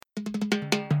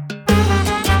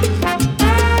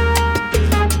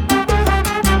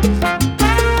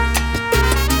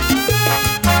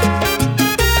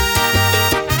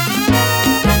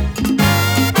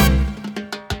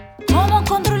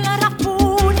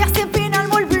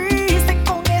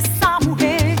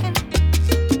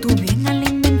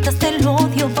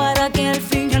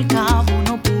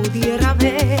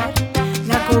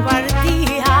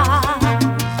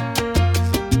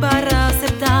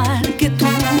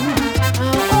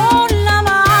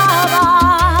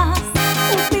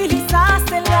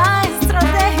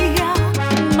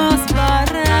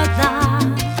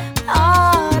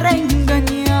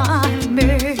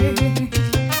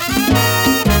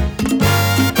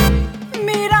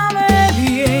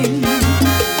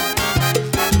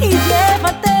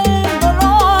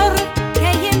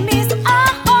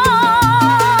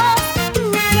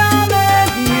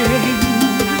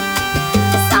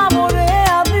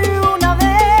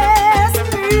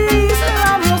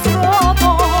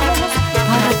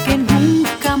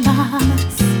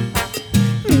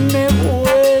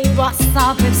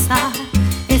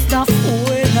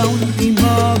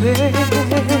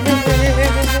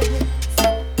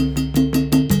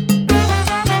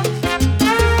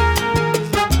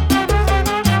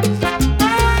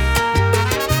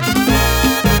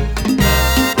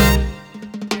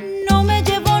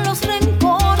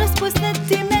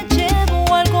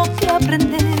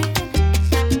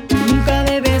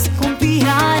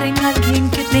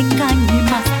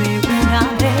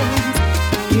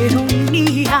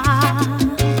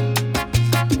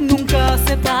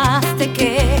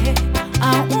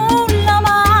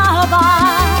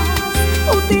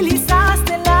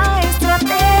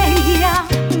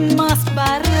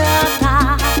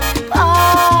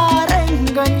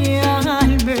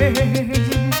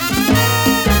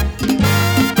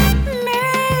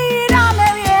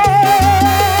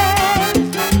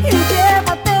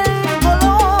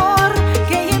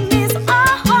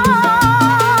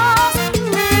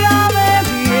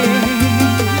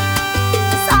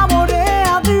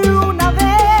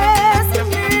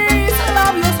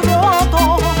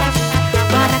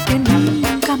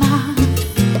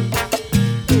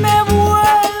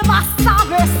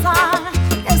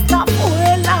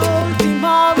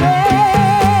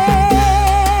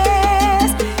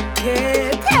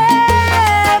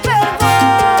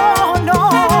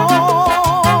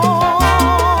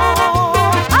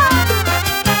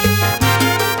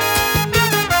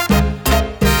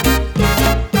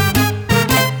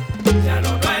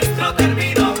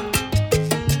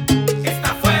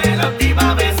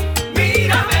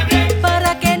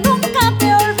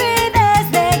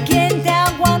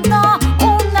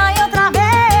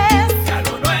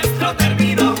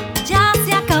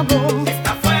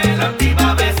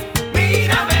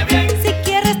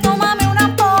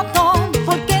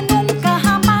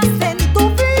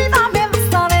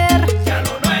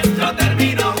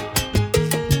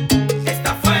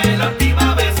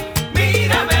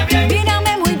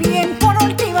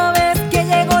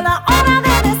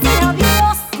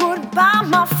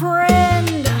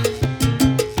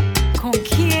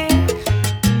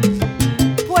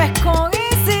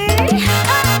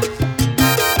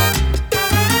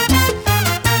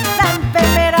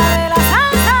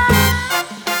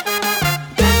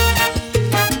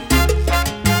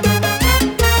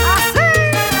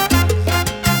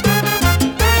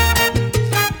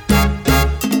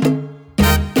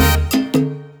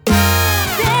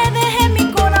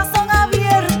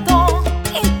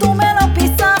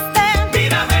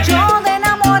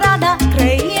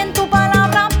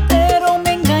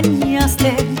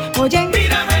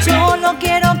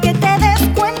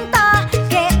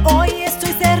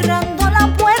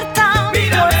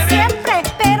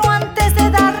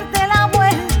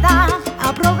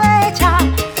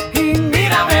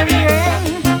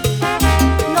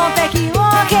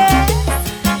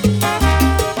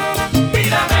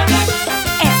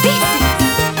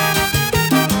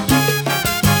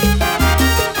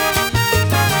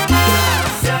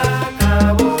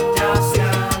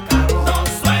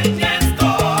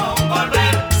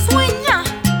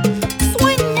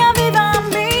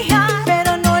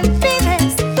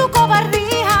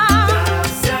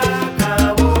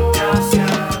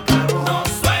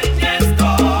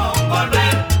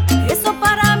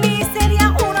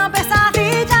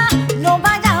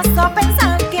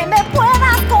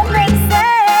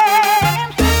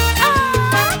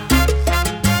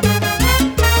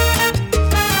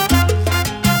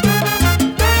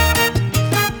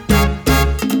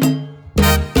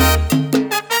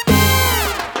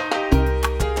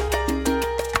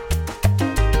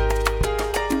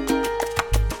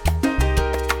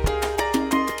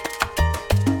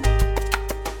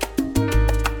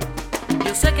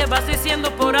vas diciendo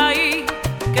por ahí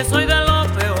que soy de lo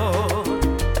peor,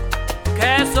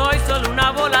 que soy solo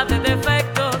una bola de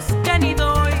defectos, que ni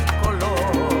doy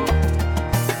color.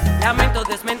 Lamento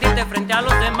desmentirte frente a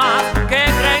los demás que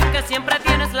creen que siempre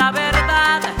tienes la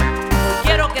verdad.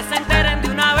 Quiero que se enteren de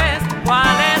una vez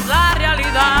cuál es la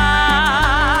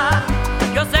realidad.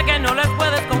 Yo sé que no les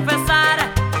puedes confesar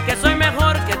que soy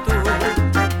mejor que tú,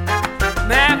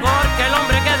 mejor que el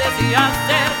hombre que decías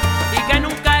ser y que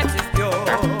nunca existió.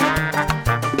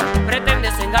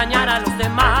 Pretendes engañar a los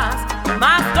demás,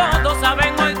 mas todos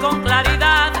saben hoy con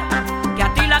claridad que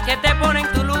a ti la que te pone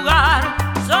en tu lugar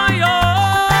soy yo.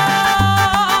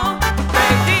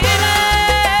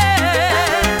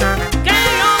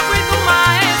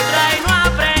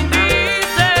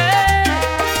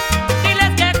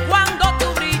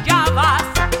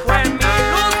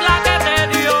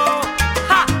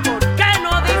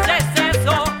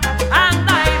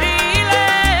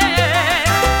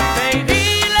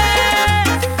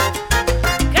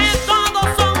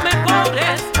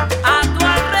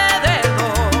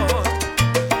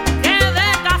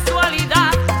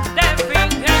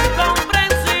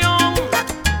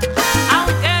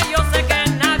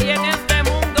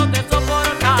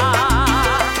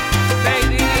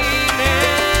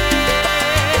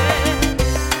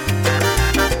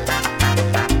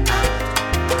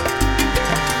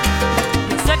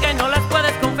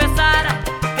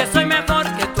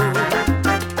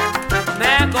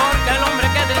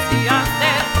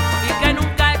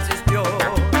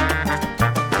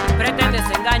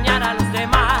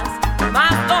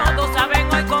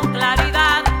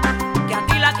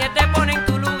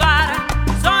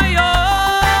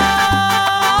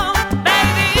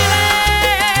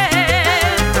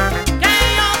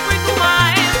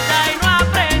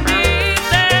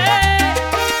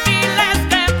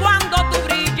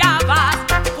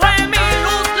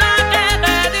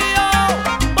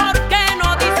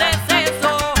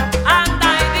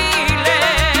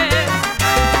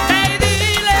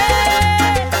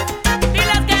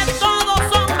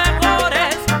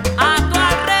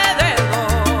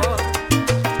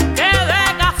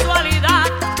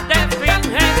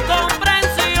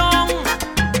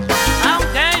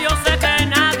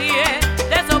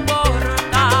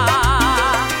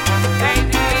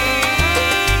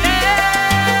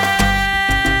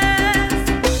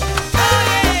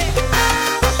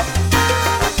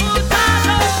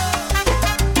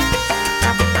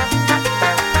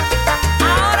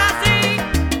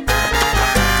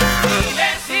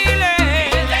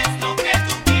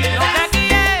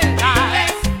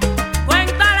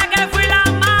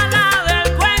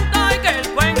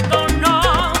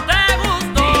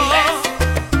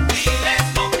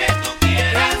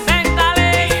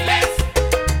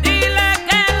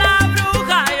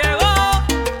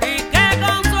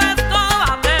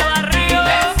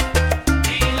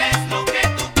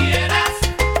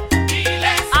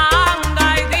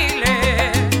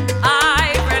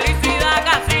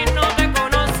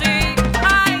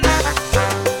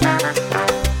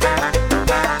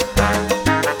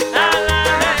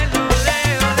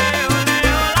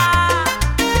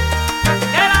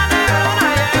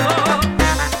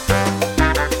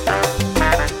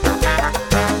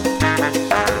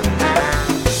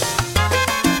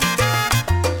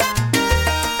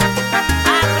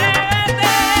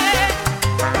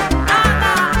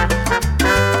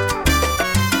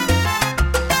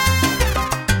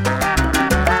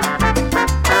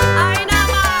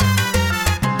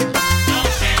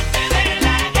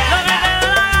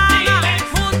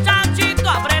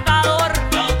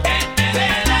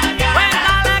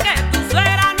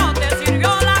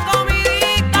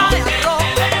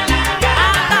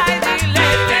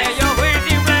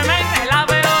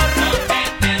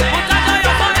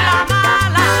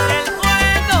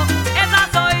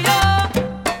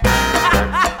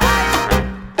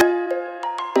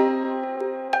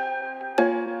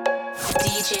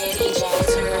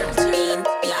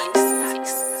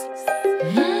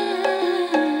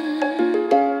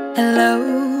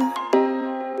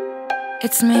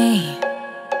 It's me.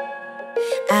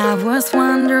 I was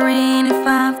wondering if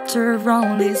after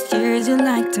all these years you'd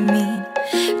like to meet,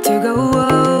 to go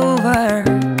over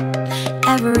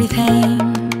everything.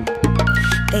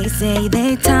 They say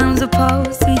that time's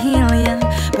supposed to heal you,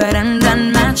 but I'm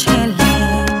done much healing.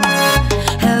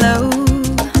 Hello,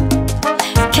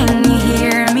 can you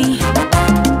hear me?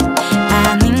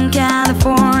 I'm in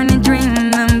California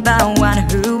dreaming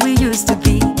about who we used to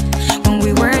be when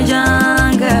we were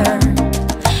younger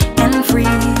and free.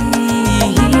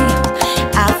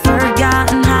 I've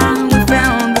forgotten how we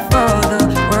felt before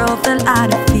the world fell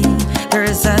out of feet.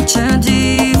 There's such a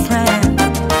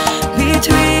difference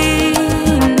between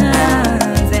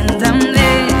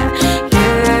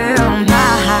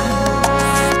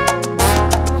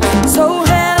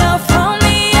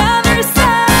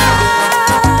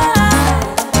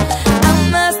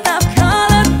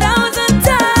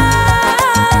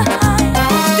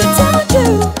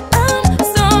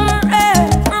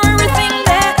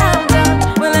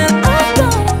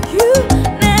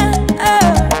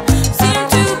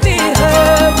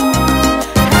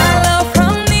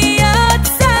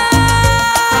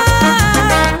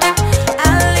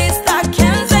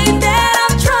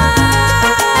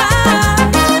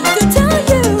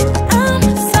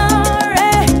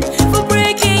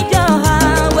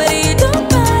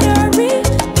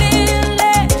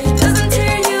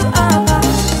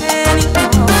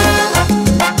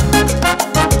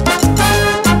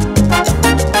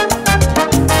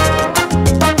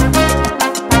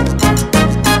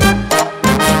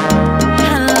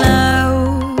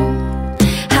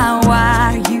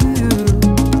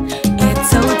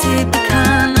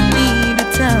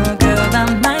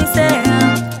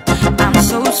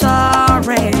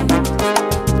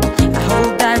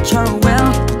at your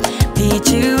will. Did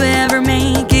you ever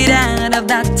make it out of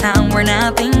that town where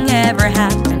nothing ever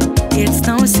happened? It's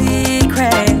no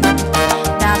secret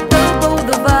that the both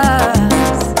of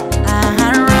us are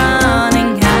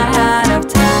running out of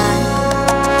time.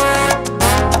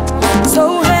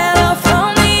 So hello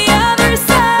from the other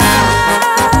side.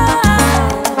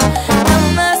 I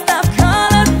must have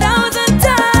called 1,000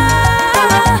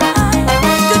 times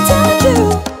to tell you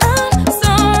I'm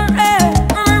sorry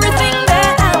for everything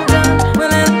that I've done.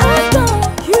 Well, and I know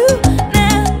you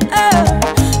never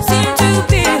seem to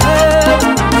be heard.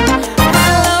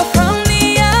 Hello from the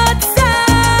outside.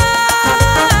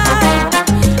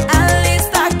 At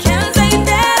least I can say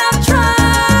that I've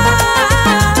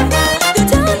tried to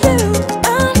tell you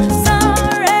I'm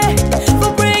sorry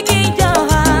for breaking your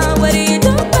heart. But it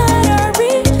don't matter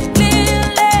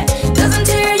really, doesn't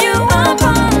tear you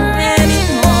apart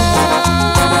anymore.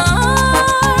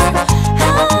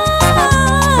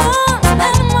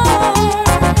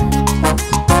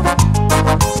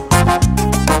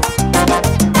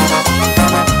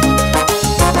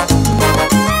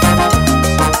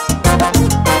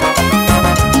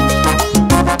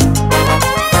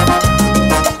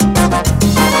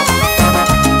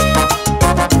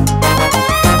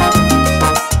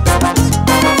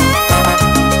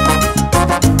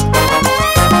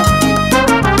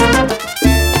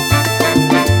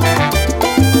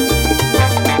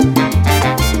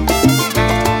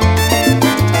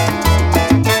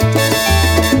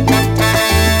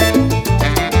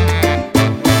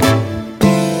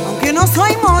 Aunque no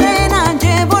soy morena,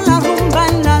 llevo la rumba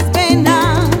en las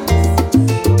venas.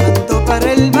 Canto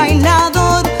para el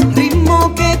bailador,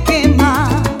 ritmo que quema.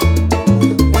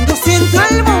 Cuando siento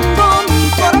el bombo, mi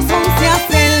corazón se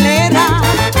acelera.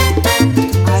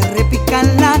 Al repicar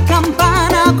la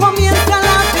campana, comienza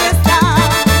la fiesta.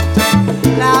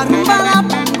 La rumba la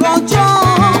pongo yo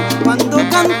cuando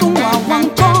canto un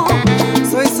guaguancó.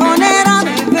 Soy sonera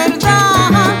de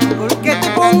verdad, porque te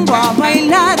pongo a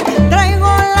bailar. Traigo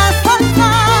la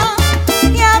salsa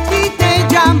y a ti te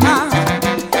llama.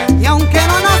 Y aunque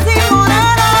no nací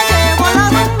morena, llevo la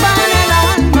rumba en el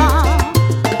alma.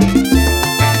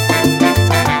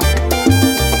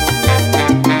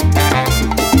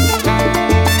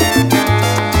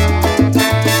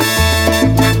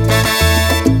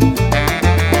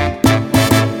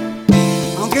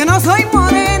 Aunque no soy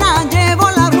morena, llevo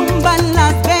la rumba en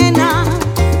las venas.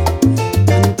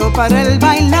 Canto para el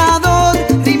bailador,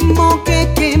 ritmo que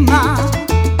quema.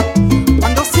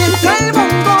 Cuando siento el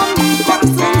bombo, mi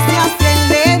corazón se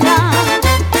acelera.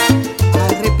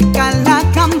 Al repicar la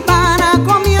campana,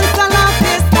 comienza la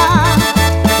fiesta.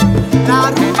 La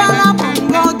rumba la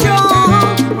pongo yo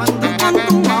cuando canto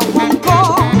un guaguancó.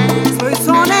 Soy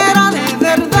sonera de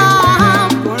verdad,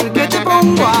 porque te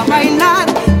pongo a bailar.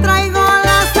 Traigo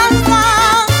la salsa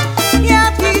y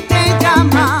a ti te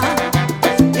llama.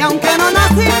 Y aunque no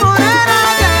nací morena,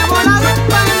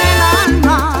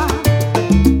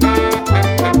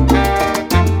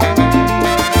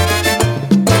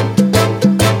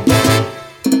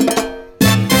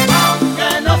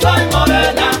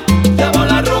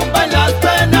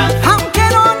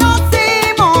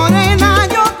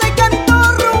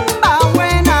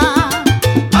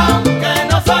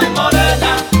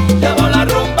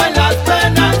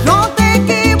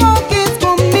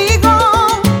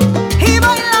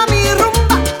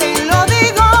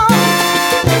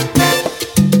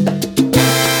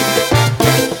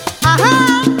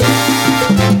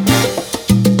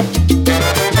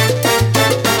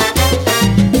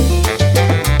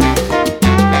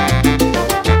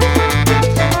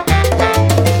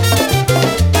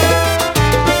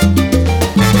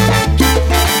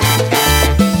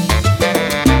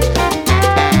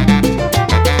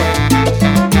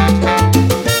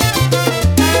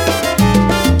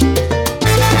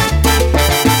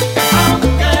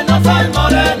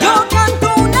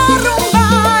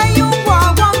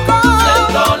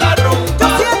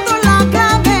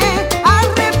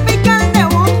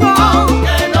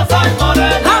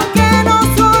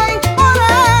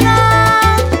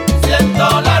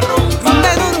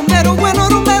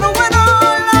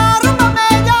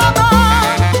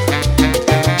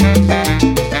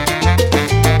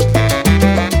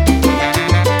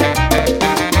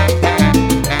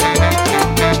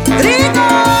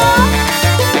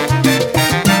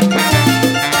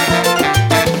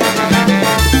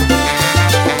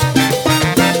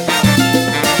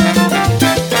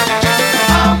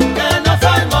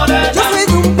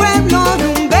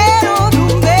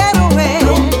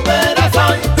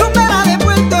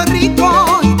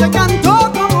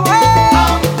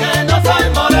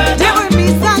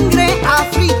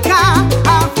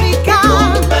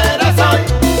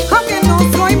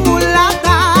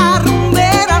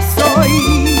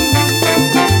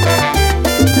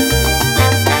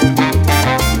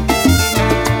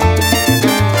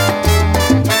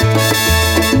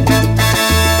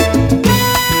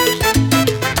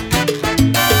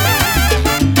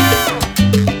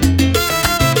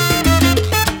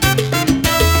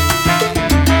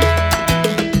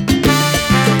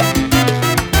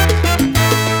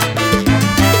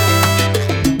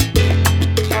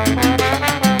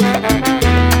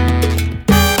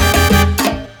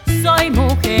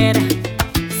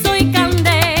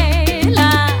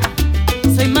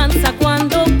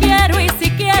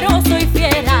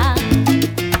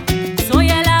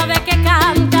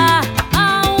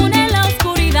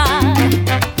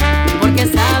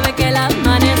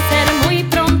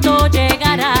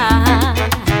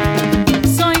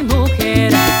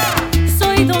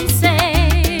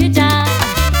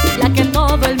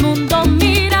 mundo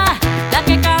mira, la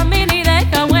que camina y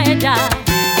deja huella.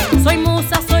 Soy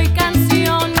musa, soy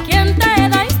canción, quien te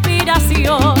da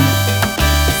inspiración.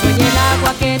 Soy el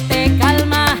agua que te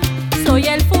calma, soy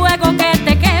el fuego que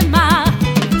te quema.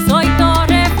 Soy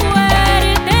torre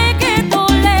fuerte que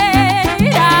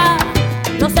tolera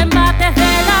los embates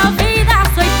de la vida.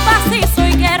 Soy paz y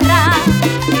soy guerra.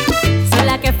 Soy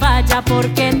la que falla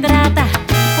porque trata,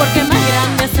 porque más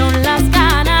grandes son las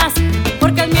ganas,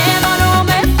 porque el miedo no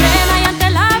me frena y ante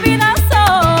la vida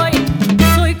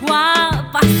soy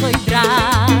guapa, soy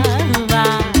brava.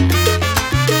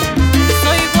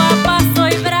 Soy guapa,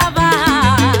 soy brava.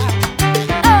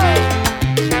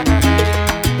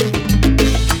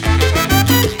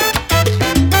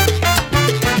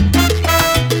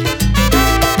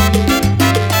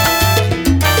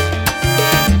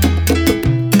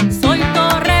 Soy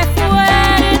torre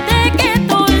fuerte que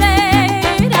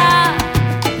tolera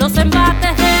los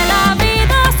embates de la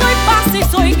vida. Soy paz y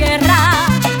soy guerra.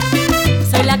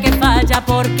 Soy la que falla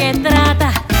porque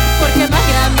trata, porque más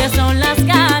grandes son las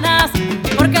ganas,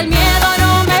 porque el miedo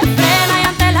no me frena y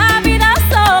ante la vida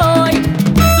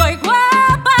soy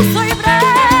guapa, soy brava.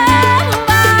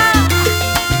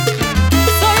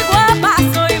 Soy guapa,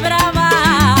 soy brava.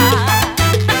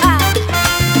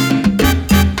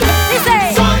 Dice: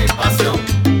 Soy pasión,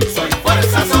 soy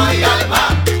fuerza, soy alma.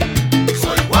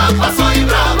 Soy guapa, soy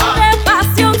brava. de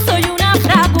pasión soy una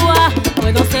fragua,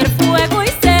 puedo ser fuego y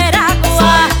ser agua.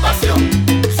 Soy pasión,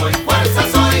 soy fuerza,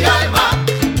 soy alma.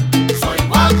 Soy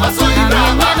guapa, soy A mi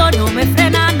brava. miedo no me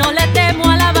frena, no le temo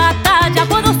a la batalla,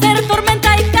 puedo ser tormenta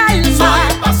y calma.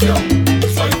 Soy pasión,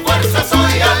 soy fuerza,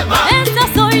 soy alma. Esa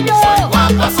soy yo. Soy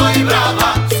guapa, soy brava.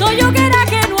 Soy hoguera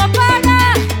que no apaga,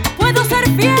 puedo ser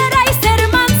fiera y ser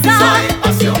mansa. Soy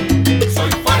pasión,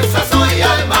 soy fuerza, soy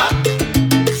alma.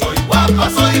 Soy guapa,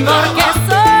 soy brava. Porque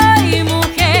soy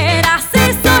mujer, así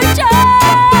soy yo.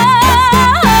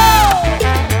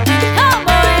 Oh,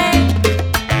 boy.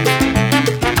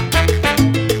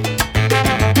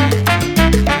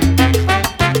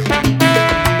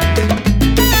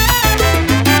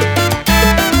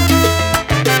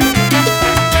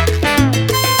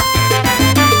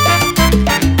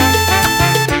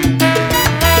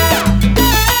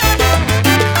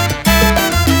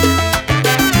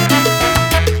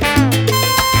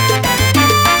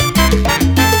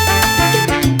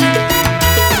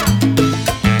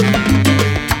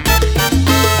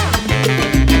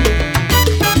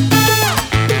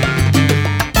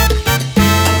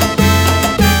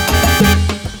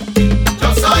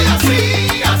 Yo soy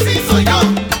así, así soy yo.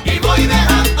 Y voy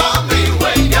dejando mi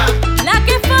huella. La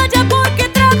que falla porque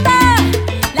trata,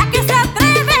 la que se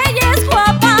atreve y es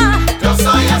guapa. Yo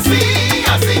soy así,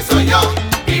 así soy yo.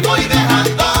 Y voy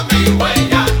dejando mi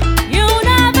huella. Y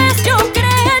una vez yo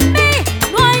creo en mí,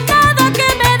 no hay nada que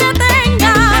me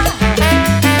detenga.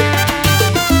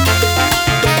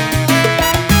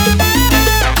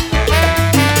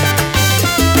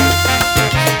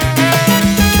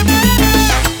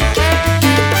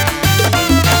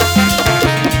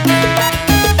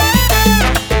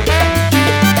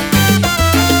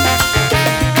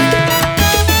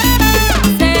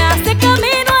 Se hace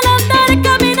camino al andar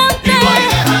caminante. Y voy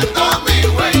dejando mi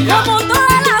huella. Como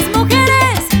todas las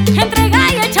mujeres, entrega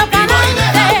y hecha Y voy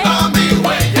dejando candente. mi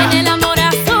huella. En el amor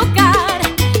azúcar,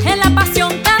 en la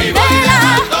pasión Y voy candela.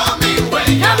 dejando mi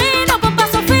huella. Camino con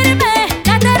paso firme,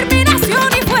 determinación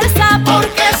y fuerza.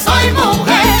 Porque soy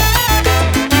mujer.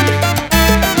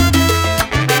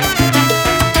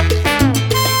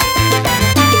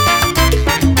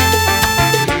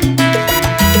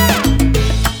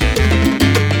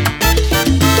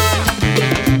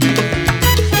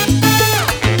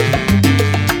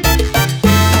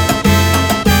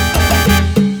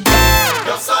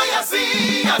 Yo soy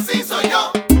así, así soy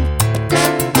yo.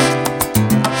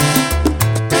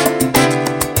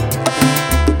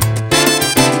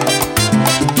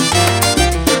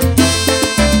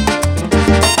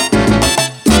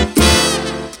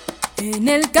 En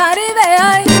el Caribe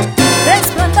hay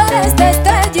resplandores de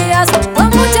estrellas con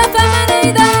mucha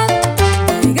feminidad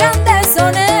y grandes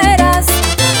soneras.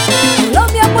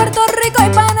 Colombia, Puerto Rico y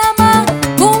Panamá,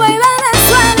 Cuba y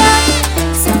Venezuela.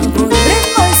 Sabor,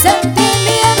 ritmo y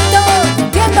sentimiento,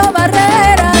 rompiendo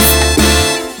barreras.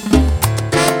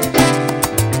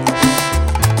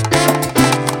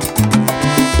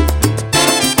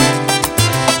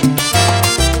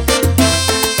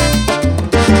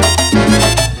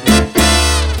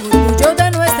 Orgullo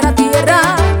de nuestra tierra,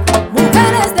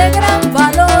 mujeres de gran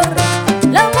valor.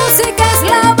 La música es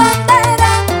la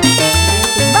bandera,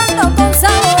 tumbando con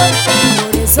sabor.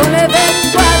 Por eso le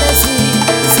vengo a decir,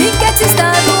 sin que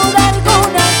exista duda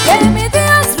alguna, que mi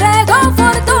Dios reina.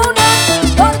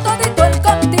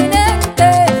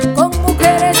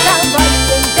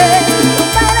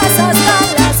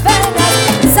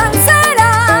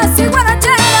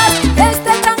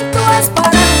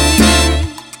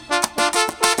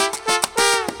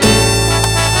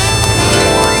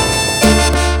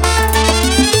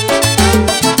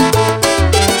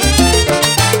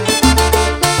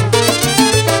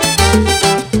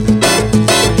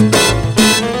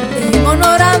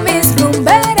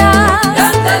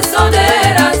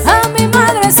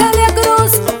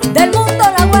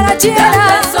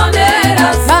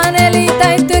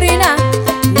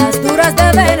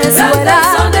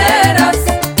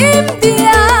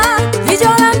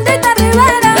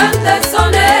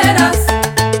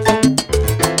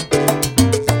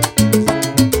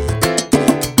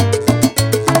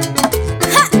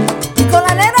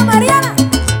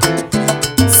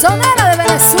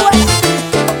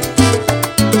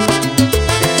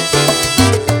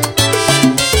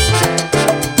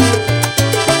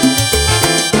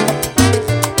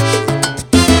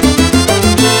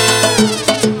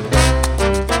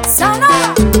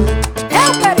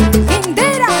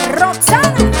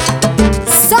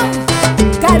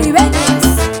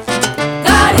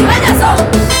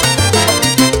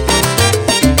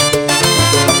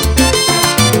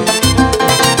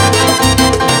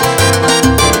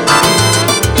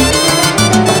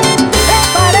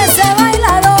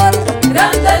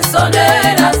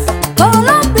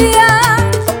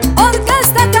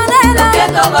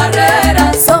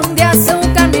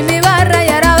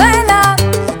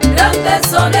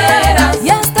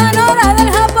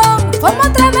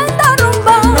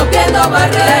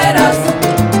 soneras.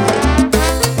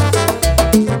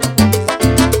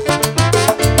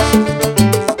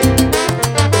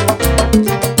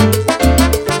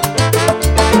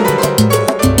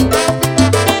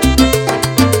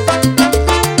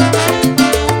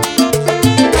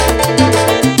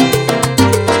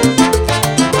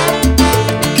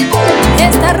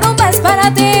 Esta rumba es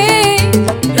para ti,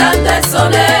 Grandes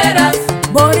soneras,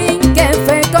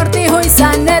 Borinquefe, Cortijo y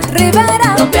Sanet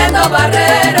Rivera. rompiendo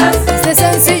barreras. Este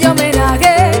sencillo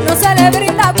homenaje no se le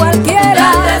brinda a cualquiera.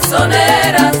 Grandes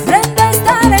soneras, Brenda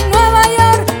estar en Nueva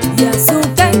York y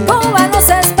Azúcar en Cuba nos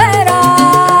espera.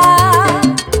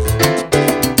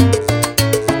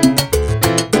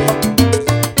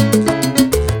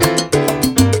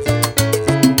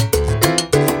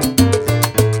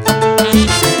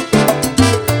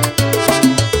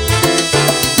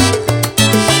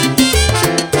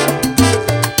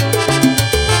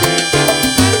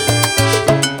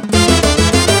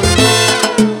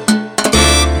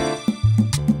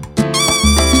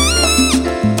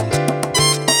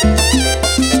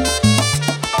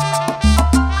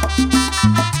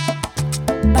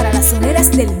 Para las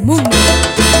soneras del mundo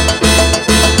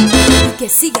y que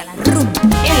siga la rumba.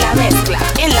 En la mezcla,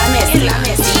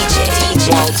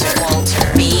 DJ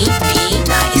Walter, be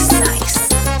nice.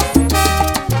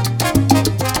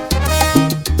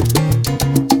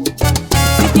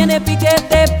 Si tiene pique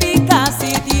te pica,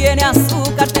 si tiene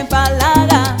azúcar te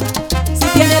empalaga. Si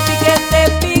tiene pique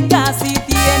te pica, si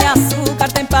tiene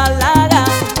azúcar te empalaga.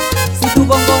 Si tu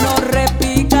bongo no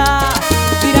repica,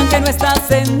 dirán que no estás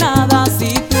en nada.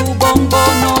 Si tu bongo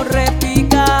no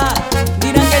repica,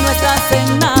 dirán que no estás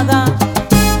en nada.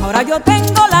 Ahora yo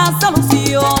tengo la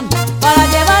solución para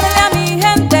llevarle a mi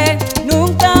gente.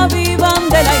 Nunca vivan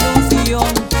de la ilusión,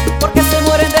 porque se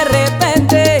mueren de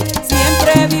repente.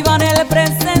 Siempre vivan el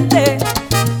presente,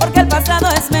 porque el pasado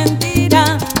es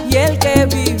mentira. Y el que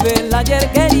vive el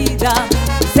ayer querida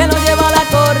se lo lleva la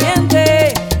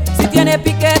corriente. Si tiene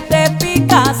pique te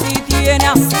pica, si tiene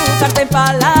azúcar te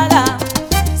empalaga.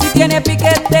 Si tiene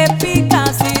pique te pica,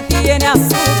 si tiene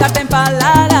azúcar te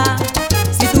empalaga.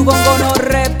 Si tu bongo no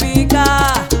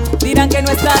repica, dirán que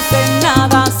no estás en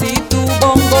nada. Si tu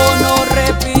bongo no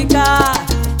repica,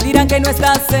 dirán que no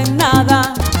estás en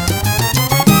nada.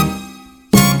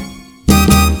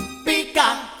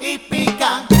 Pica y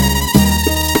pica.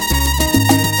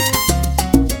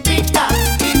 Pica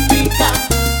y pica.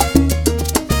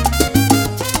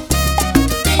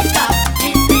 Pica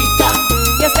y pica.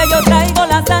 Y es que yo traigo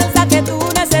la salsa que tú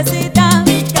necesitas.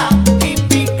 Pica y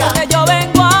pica. Que yo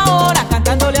vengo ahora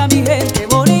cantándole a mi gente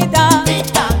bonita.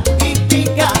 Pica y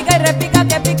pica.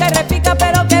 Pica y repica,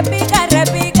 pero que pica y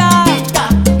repica. Pica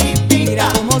y Mira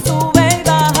pica. cómo sube el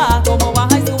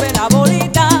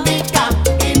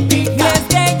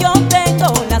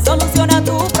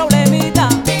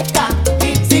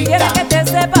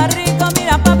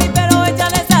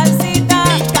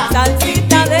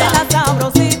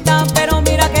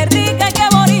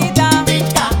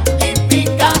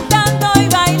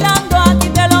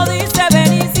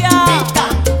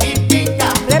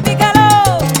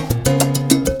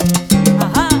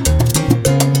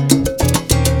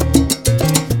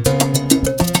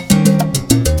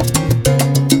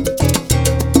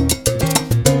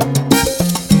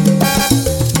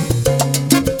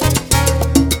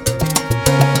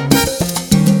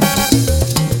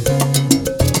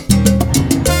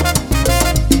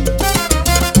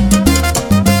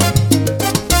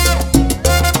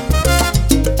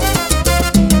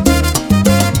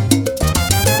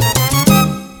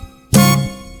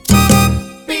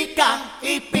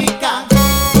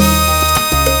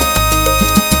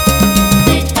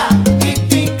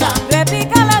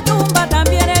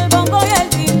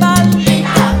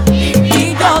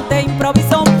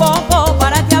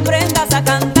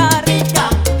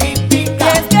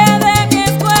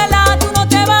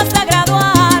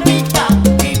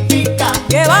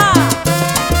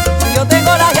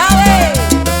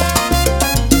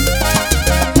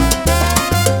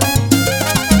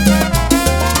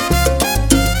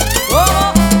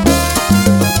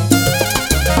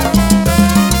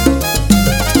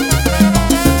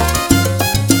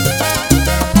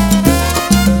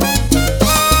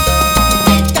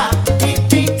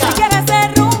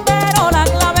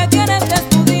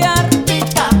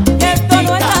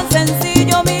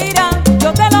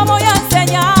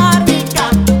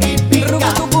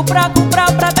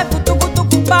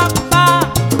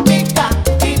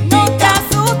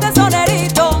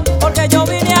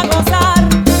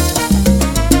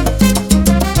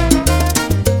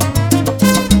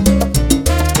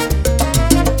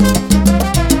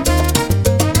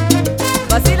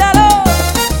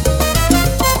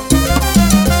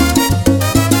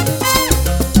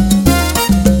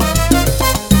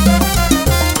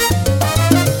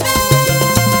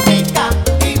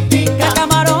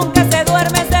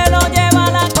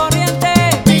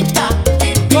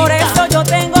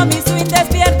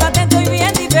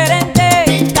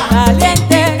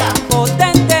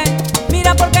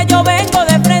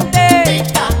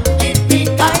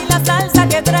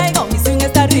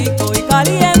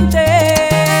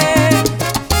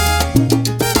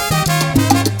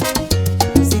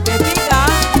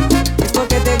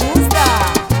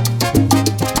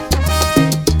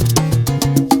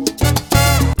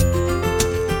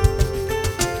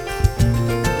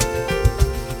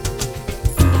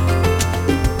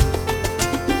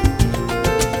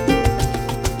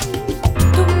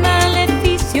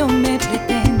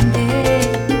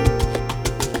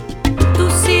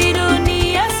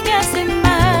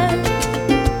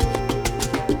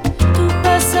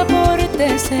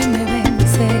me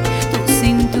vence, tu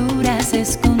cintura se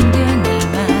esconde en el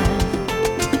mar.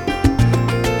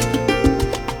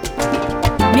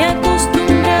 Me he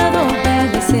acostumbrado a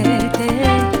obedecerte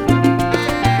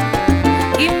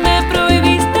y me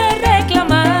prohibiste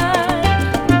reclamar.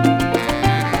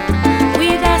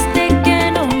 Cuidaste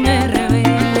que no me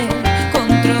rebele,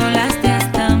 controlaste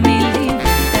hasta mi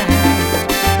libertad.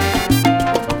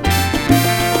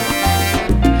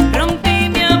 Rompí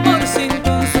mi amor sin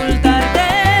consultarte.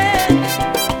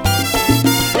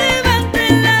 Levanté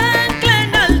el ancla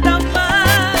en alta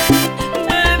mar.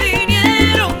 Me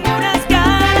vinieron unas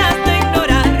ganas de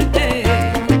ignorarte.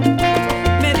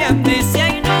 Me di amnesia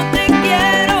y no te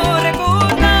quiero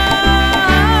recordar.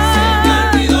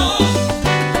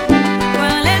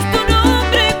 ¿Cuál es tu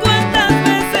nombre? ¿Cuántas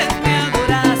veces me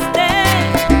adoraste?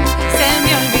 Se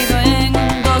me olvidó en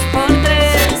un 2x3.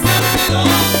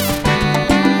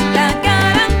 La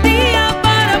garantía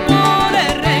para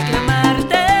poder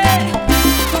reclamarte.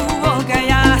 Tu boca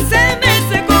ya se me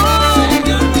secó.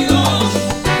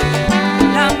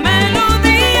 La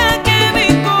melodía que mi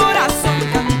corazón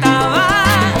cantaba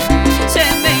se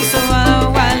me hizo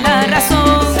agua la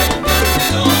razón.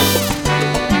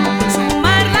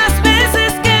 Sumar las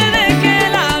veces que dejé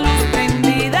la luz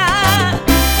prendida,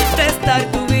 restar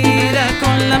tu vida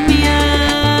con la mía.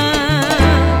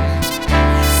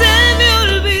 Se me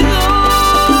olvidó.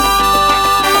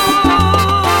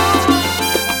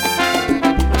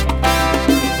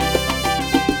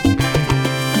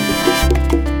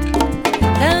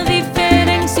 La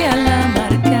diferencia la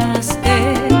marcaste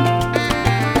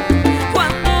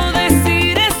cuando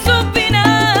decides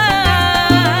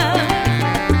opinar.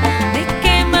 ¿De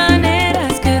qué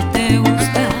maneras que te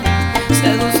gusta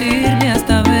seducirme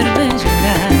hasta verme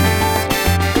llorar?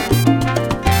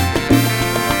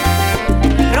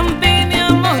 Rompí mi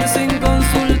amor sin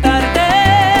consultarte.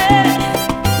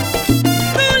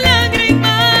 Tu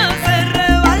lágrima se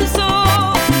rebalsó.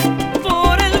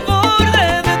 Por el borde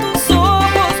de tus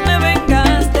ojos me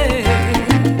vengaste.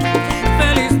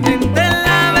 Felizmente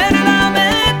la verdad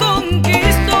me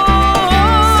conquistó.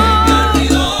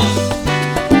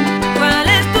 ¿Cuál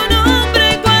es tu nombre?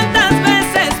 ¿Cuántas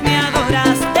veces me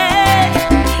adoraste?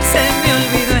 Se me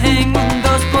olvidó en un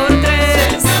 2x3.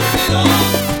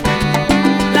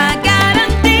 La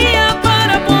garantía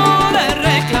para poder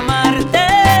reclamarte.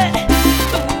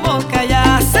 Tu boca ya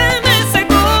se me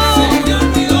secó.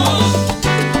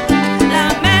 La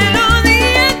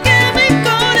melodía que mi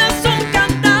corazón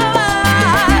cantaba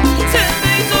se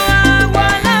me hizo agua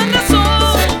la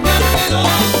razón.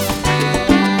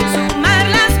 Sumar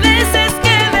las veces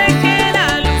que dejé la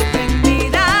luz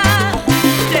prendida,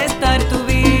 restar tu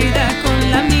vida con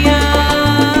la mía.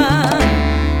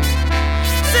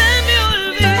 Se me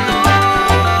olvidó.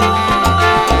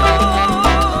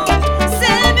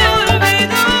 Se me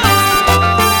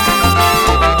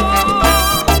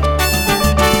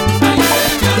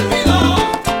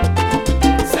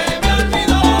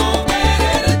olvidó.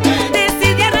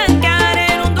 Decidí arrancar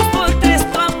en un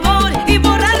 2x3 tu amor y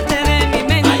borrarte de mi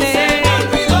mente.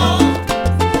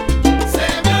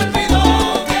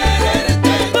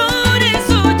 Por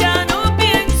eso ya no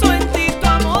pienso en ti, tu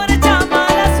amor echa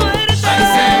mala suerte.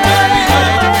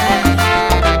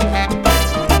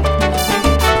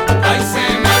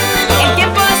 El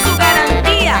tiempo de su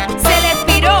garantía se le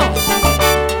expiró.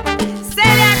 Se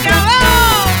le acabó.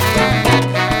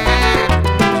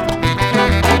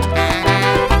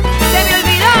 Se me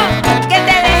olvidó que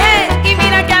te dejé y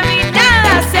mira que a mí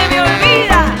nada se me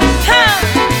olvida. ¡Ja!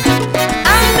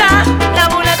 Anda, la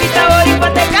mulatita boricua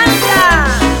te canta.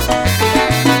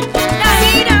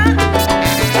 Nahyra.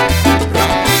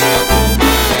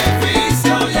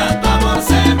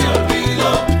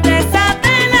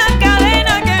 Desate la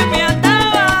cadena que me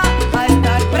ataba a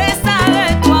estar presa de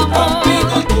tu amor.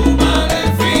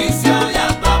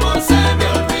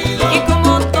 Y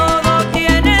como todo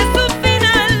tiene su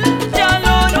final, ya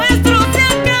lo nuestro se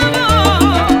acabó.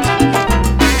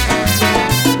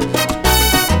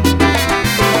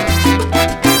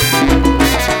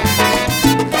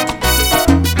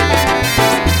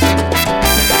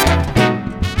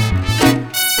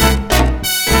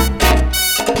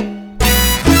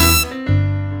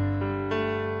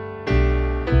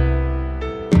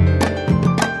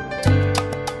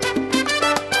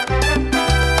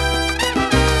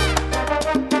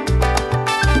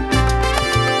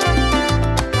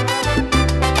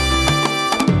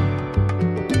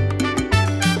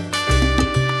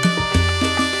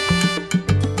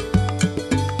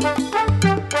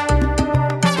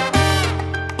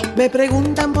 Me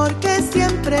preguntan por qué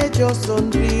siempre yo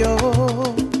sonrío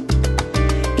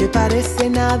que parece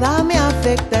nada me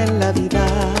afecta en la vida.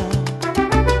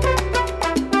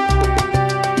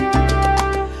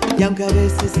 Y aunque a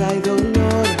veces hay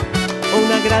dolor o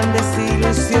una gran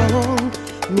desilusión,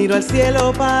 miro al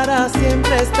cielo para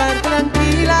siempre estar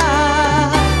tranquila.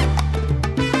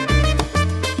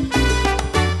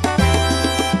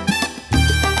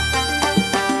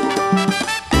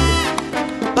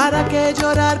 ¿Para qué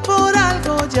llorar por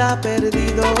algo ya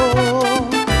perdido?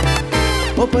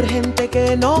 O por gente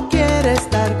que no quiere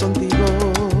estar contigo.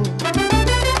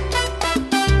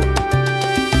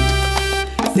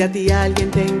 Si a ti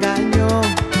alguien te engañó,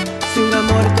 si un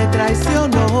amor te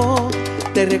traicionó,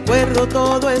 te recuerdo,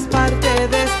 todo es parte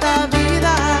de esta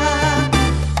vida.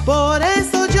 Por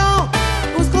eso yo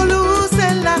busco luz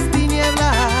en las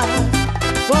tinieblas.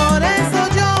 Por eso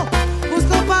yo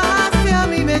busco paz que a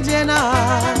mí me llena.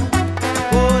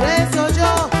 Por eso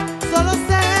yo solo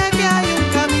sé que hay un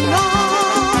camino.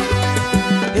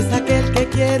 Es aquel que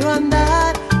quiero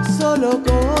andar solo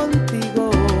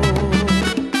contigo.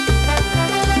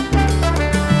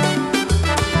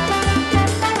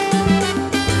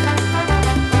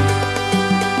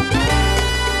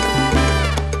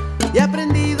 Y he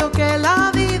aprendido que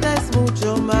la vida es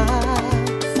mucho más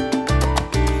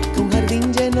que un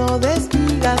jardín lleno de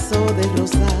espigas o de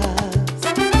rosas.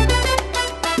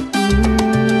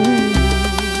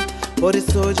 Por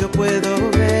eso yo puedo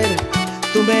ver,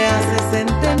 tú me haces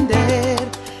entender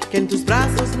que en tus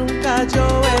brazos nunca yo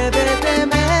he de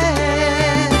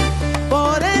temer.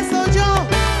 Por eso yo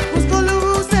busco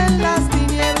luz en las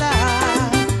tinieblas.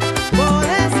 Por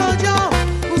eso yo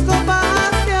busco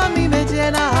paz que a mí me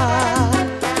llena.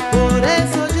 Por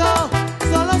eso yo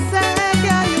solo sé que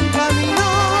hay un camino.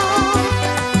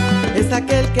 Es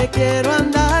aquel que quiero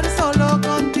andar solo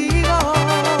contigo.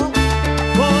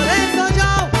 Por eso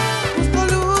yo busco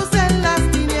luz en las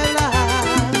tinieblas.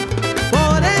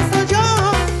 Por eso yo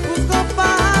busco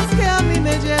paz que a mí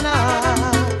me llena.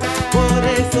 Por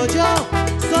eso yo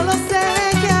solo sé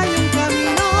que hay un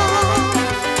camino.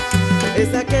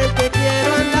 Es aquel que quiero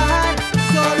andar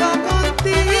solo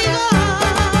contigo.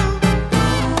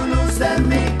 Tu luz en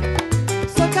mí,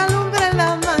 Sol que alumbra en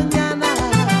la mañana.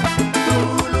 tu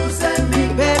luz en mí,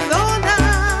 Perdona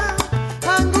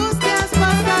angustias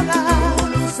pasadas. tu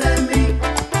luz en mí,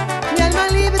 Mi alma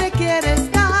libre quiere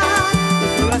estar,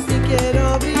 solo así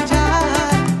quiero brillar,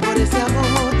 por ese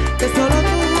amor que solo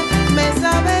tú me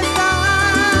sabes dar.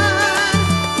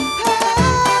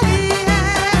 Hey,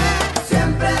 yeah.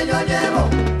 siempre yo llevo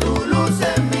tu luz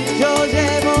en mí. Yo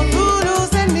llevo tu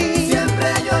luz en mí, Siempre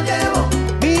yo llevo,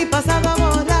 mi pasado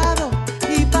borrado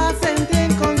y paz en ti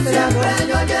encontrado. siempre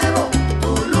yo llevo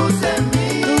tu luz en mí.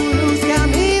 Tu luz que a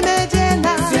mí me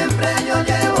llena, Siempre yo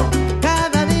llevo,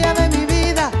 cada día de mi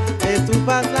vida es tu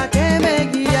paz la que me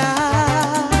guía.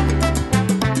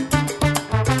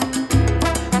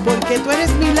 Porque tú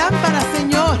eres mi lámpara,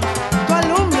 Señor, tú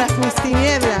alumbras mis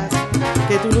tinieblas.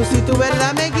 Que tu luz y tu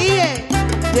verdad me guíe,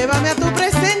 llévame a tu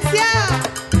presencia.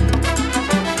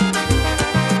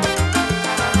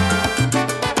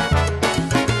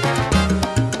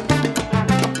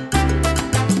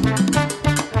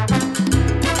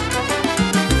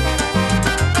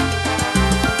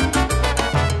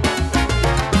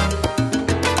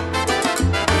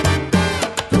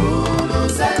 tu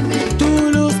luz en mí,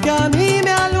 Tu luz que a mí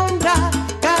me alumbra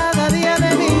cada día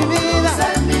de mi vida. luz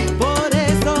en mí, Por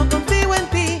eso confío en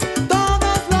ti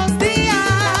todos los días.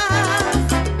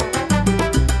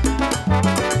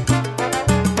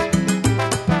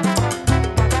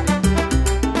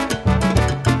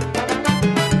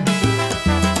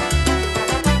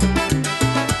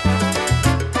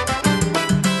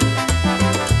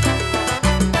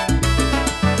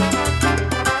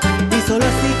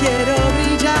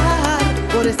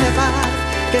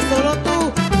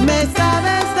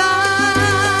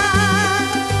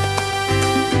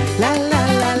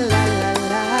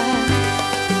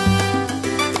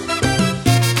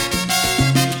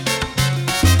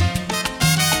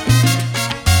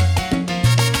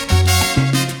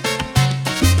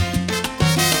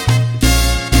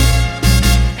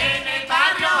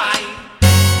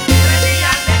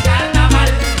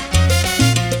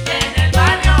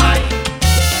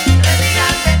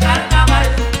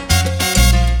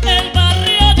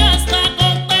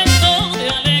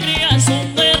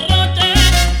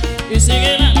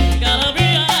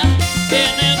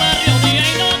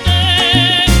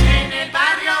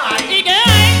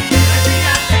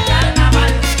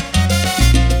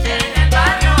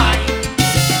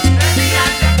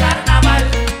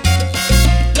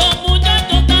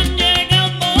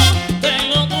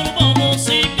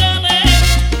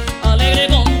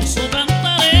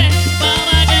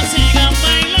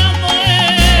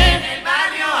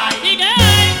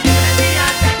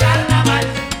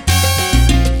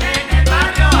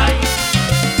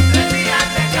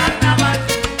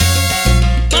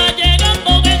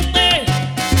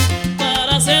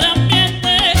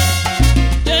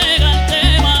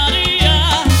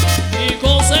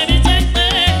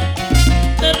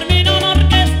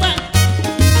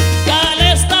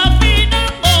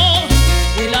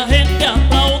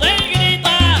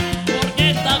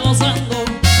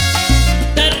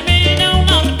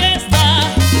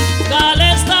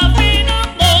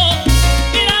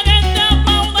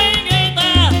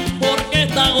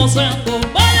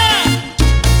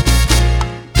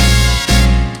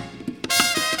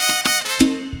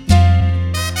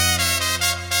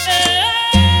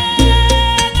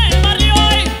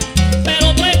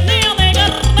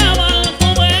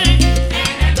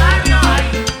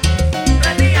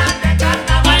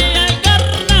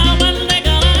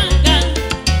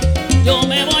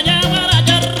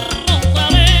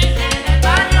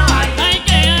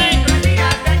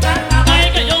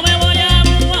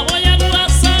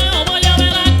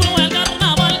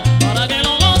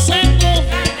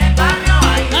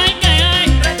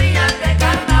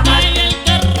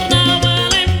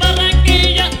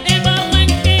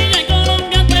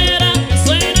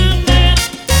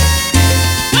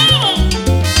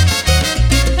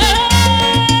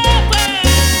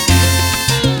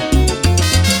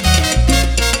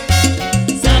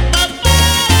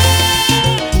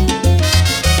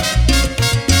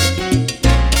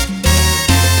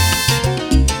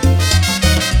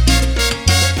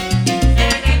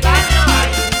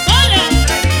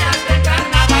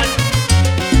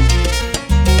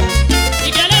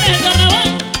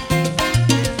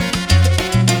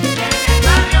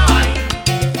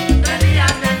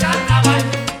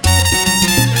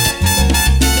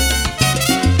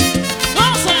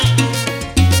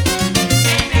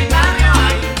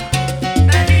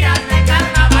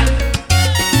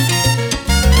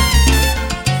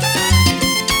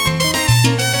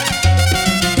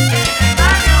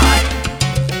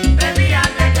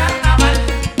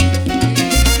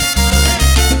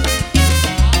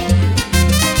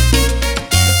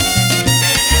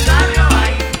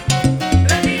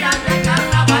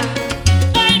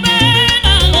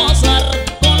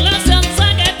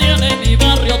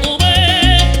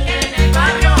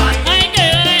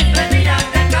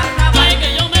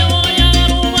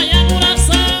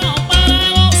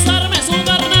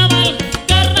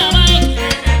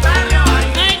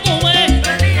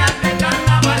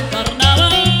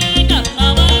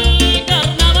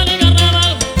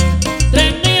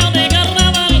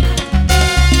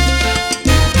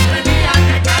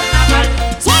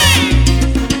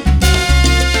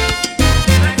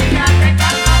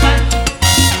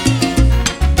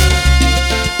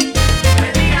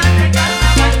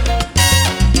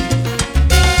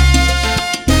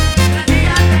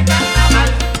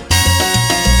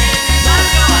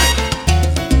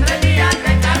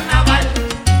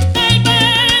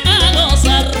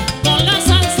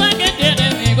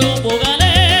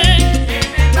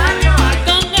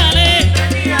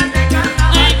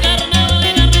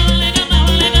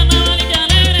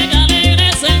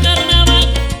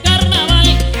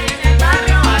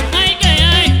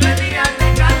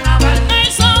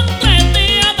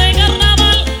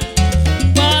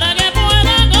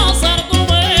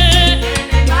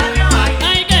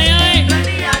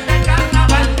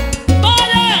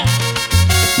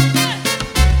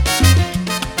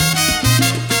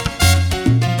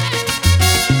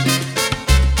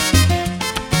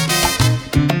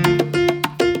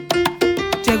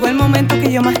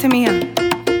 que yo más temía,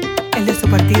 el de su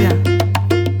partida.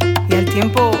 Y al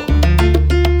tiempo,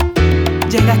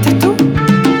 llegaste tú.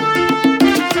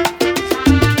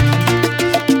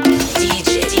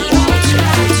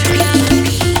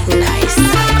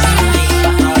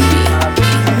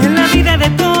 En la vida de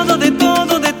todo, de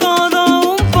todo, de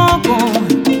todo un poco.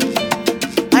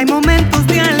 Hay momentos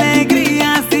de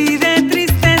alegrías y de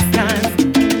tristezas.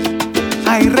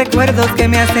 Hay recuerdos que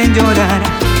me hacen llorar,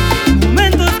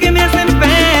 momentos que me hacen feliz.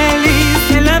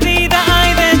 En la vida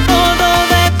hay de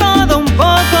todo un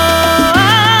poco.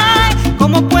 Ay,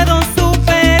 ¿cómo puedo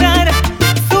superar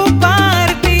su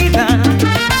partida?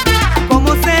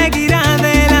 ¿Cómo seguir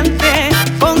adelante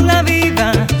con la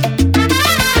vida?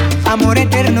 Amor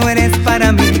eterno eres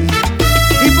para mí,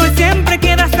 y por siempre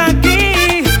quedas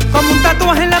aquí, como un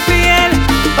tatuaje en la piel,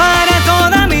 para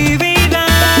toda mi vida.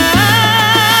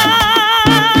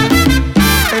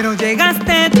 Pero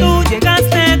llegaste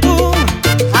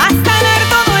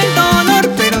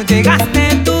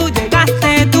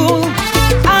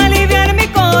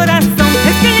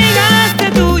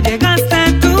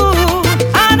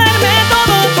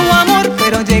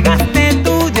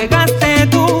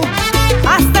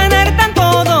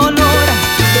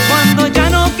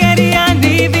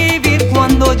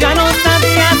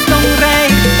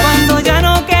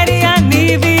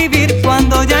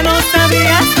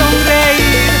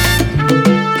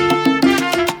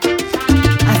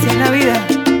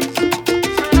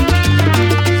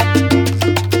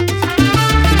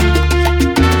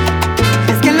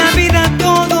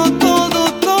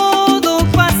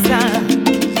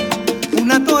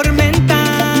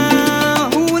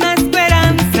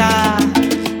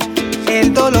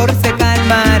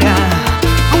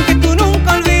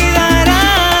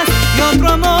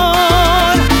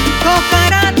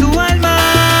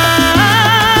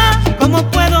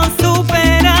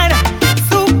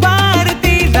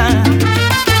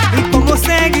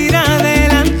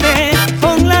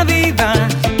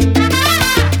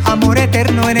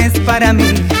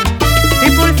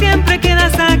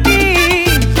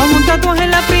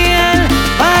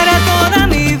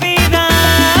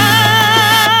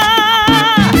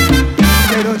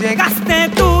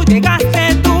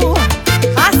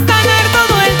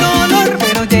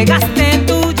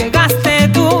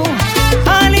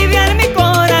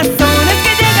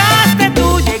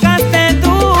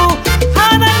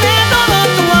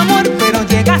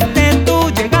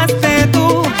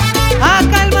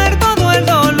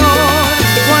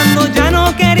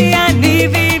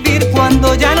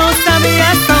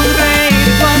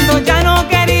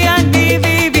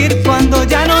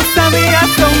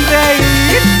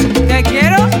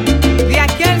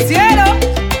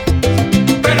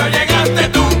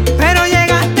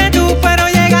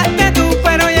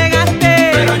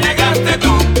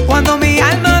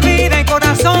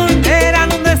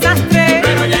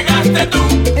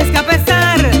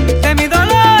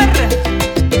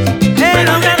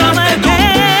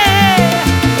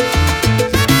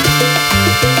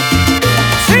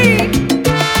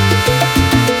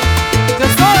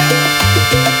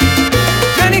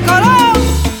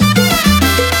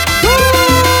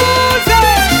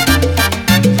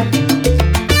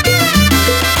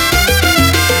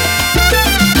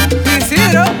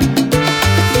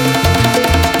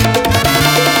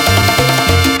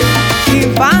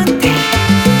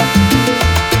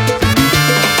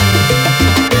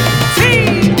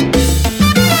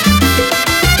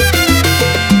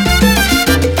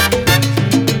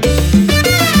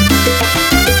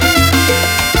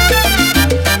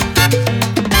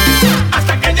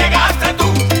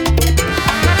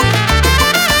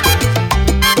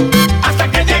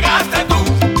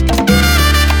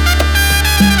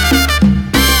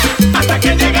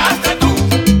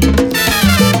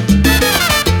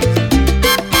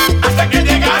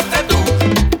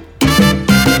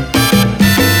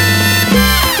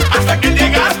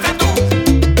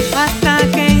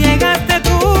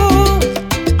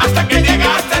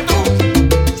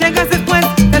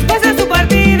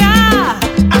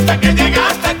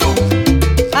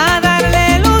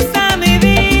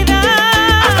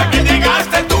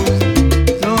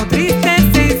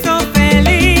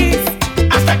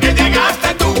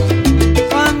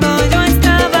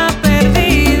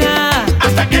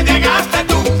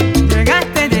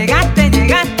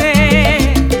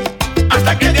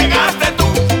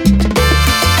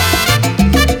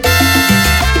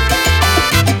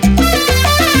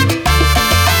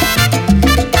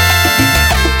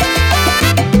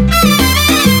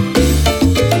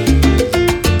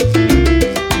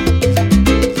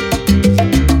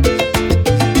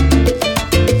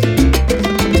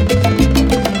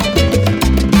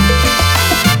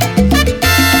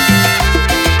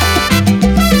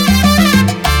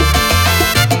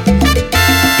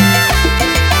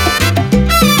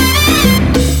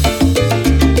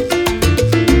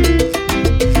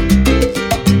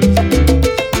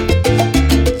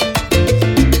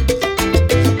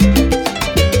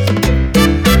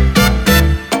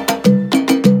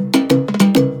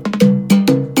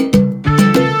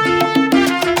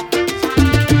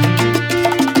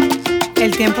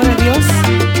 100 por